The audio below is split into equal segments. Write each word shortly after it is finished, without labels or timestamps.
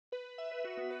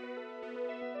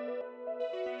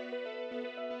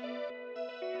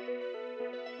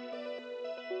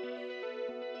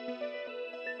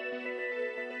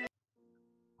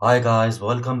Hi guys,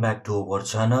 welcome back to our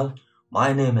channel.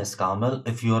 My name is Kamal.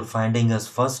 If you are finding us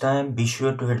first time, be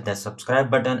sure to hit the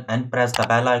subscribe button and press the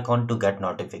bell icon to get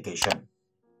notification.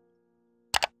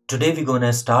 Today we're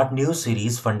gonna start new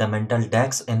series Fundamental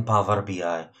DAX in Power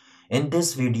BI. In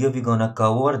this video we're gonna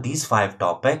cover these 5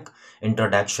 topics: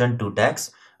 Introduction to DAX,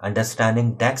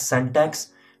 Understanding DAX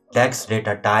Syntax, DAX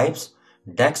Data Types,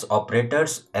 DAX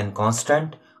Operators and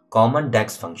Constant, Common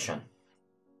DAX Function.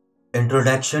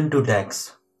 Introduction to DAX.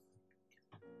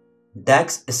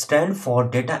 DAX stands for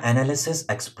Data Analysis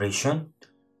Expression.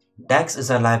 DAX is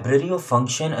a library of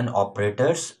functions and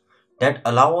operators that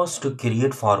allow us to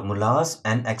create formulas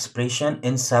and expression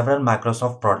in several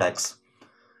Microsoft products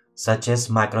such as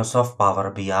Microsoft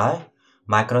Power BI,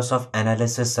 Microsoft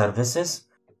Analysis Services,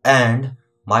 and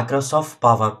Microsoft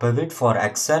Power Pivot for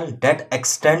Excel that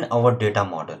extend our data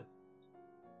model.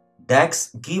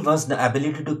 DAX give us the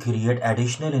ability to create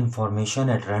additional information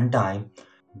at runtime.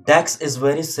 DAX is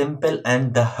very simple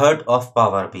and the heart of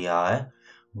Power BI,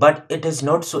 but it is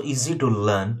not so easy to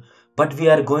learn. But we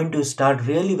are going to start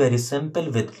really very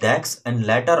simple with DAX, and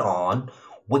later on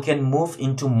we can move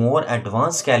into more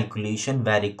advanced calculation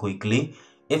very quickly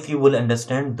if you will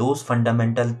understand those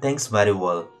fundamental things very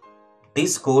well.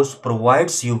 This course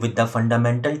provides you with the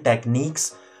fundamental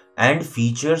techniques and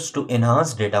features to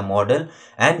enhance data model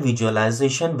and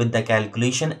visualization with the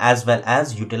calculation as well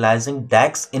as utilizing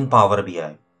DAX in Power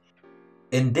BI.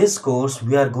 In this course,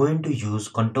 we are going to use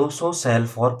Contoso Sale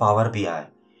for Power BI.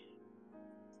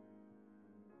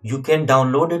 You can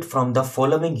download it from the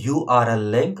following URL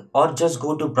link or just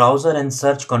go to browser and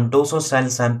search Contoso Sale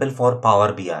sample for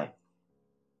Power BI.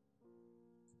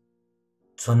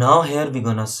 So now here we're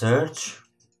gonna search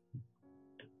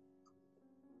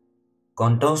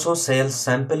Contoso Sale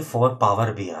sample for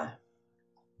Power BI.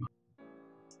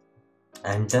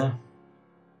 Enter.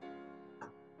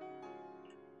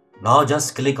 Now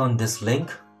just click on this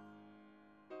link.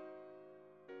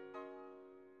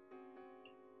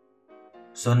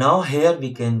 So now here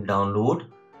we can download.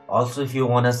 Also, if you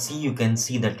wanna see, you can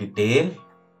see the detail,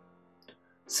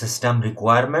 system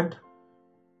requirement.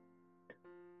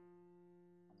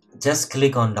 Just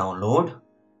click on download.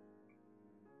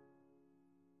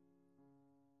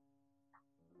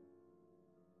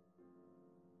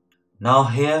 Now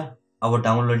here our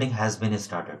downloading has been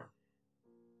started.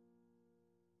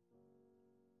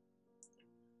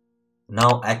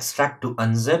 Now extract to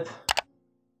unzip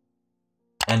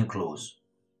and close.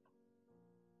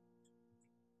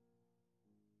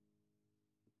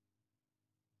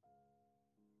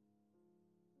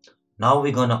 Now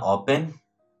we're gonna open.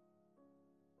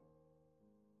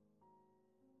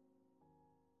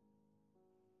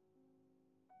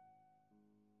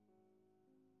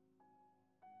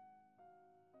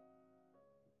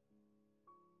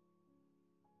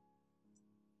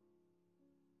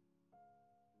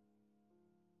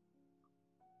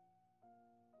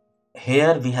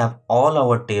 Here we have all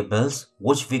our tables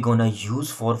which we're gonna use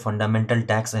for fundamental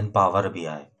DAX in Power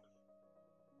BI.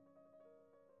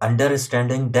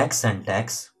 Understanding DAX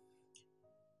syntax.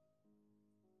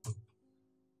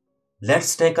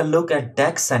 Let's take a look at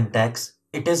DAX syntax.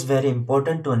 It is very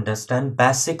important to understand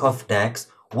basic of DAX,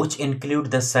 which include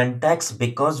the syntax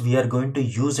because we are going to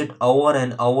use it over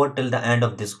and over till the end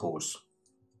of this course.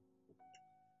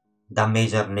 The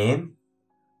measure name,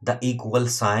 the equal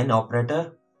sign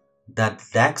operator, the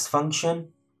DAX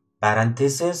function,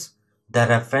 parenthesis, the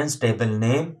reference table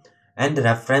name, and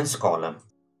reference column.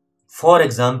 For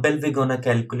example, we're gonna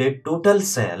calculate total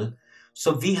cell.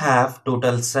 So we have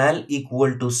total cell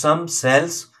equal to sum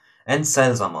cells and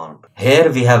cells amount. Here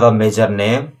we have a measure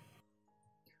name,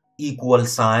 equal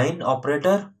sign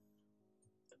operator,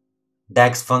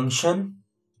 DAX function,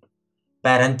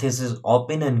 parenthesis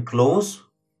open and close,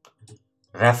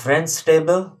 reference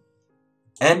table,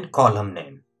 and column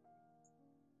name.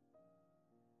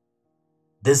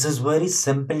 This is very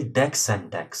simple DAX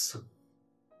syntax.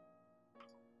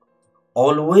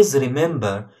 Always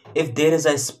remember, if there is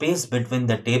a space between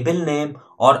the table name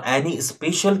or any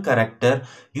special character,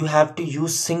 you have to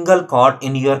use single quote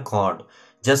in your code.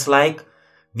 Just like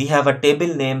we have a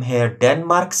table name here,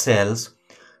 Denmark cells,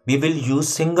 we will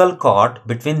use single quote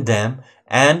between them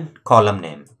and column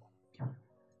name.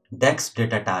 DAX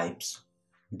data types.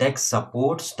 DAX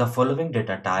supports the following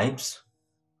data types: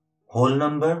 whole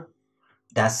number,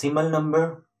 decimal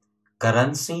number,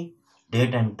 currency,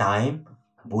 date and time,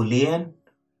 boolean,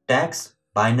 text,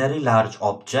 binary large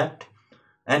object,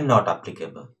 and not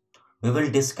applicable. We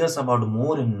will discuss about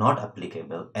more in not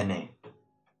applicable, NA.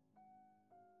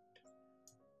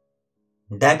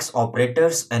 DAX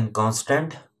operators and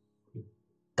constant.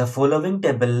 The following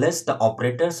table lists the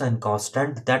operators and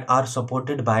constants that are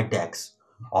supported by DAX.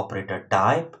 Operator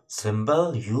type,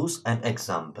 symbol, use, and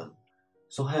example.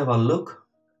 So have a look.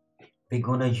 We're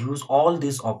gonna use all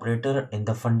these operators in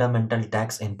the fundamental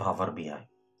DAX in Power BI.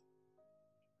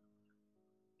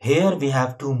 Here we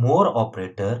have two more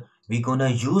operators. We're gonna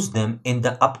use them in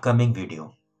the upcoming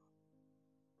video.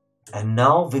 And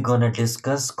now we're gonna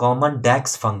discuss common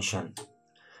DAX function.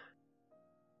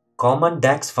 Common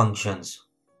DAX functions.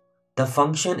 The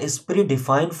function is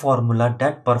predefined formula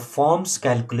that performs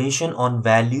calculation on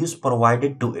values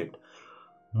provided to it.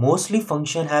 Mostly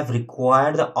functions have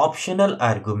required the optional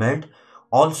argument,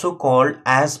 also called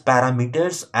as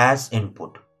parameters, as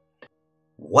input.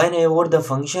 Whenever the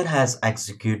function has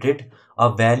executed, a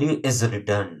value is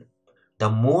returned. The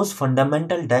most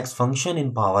fundamental DAX function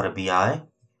in Power BI: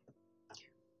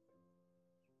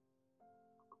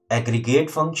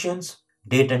 aggregate functions,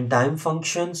 date and time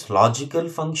functions, logical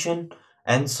function,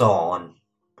 and so on.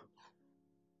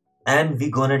 And we're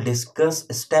gonna discuss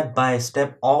step by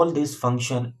step all these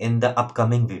functions in the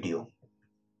upcoming video.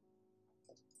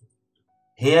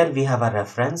 Here we have a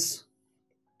reference.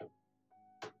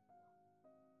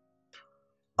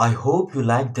 I hope you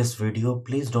like this video.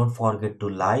 Please don't forget to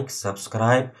like,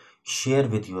 subscribe, share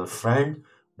with your friend.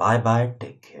 Bye bye.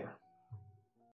 Take care.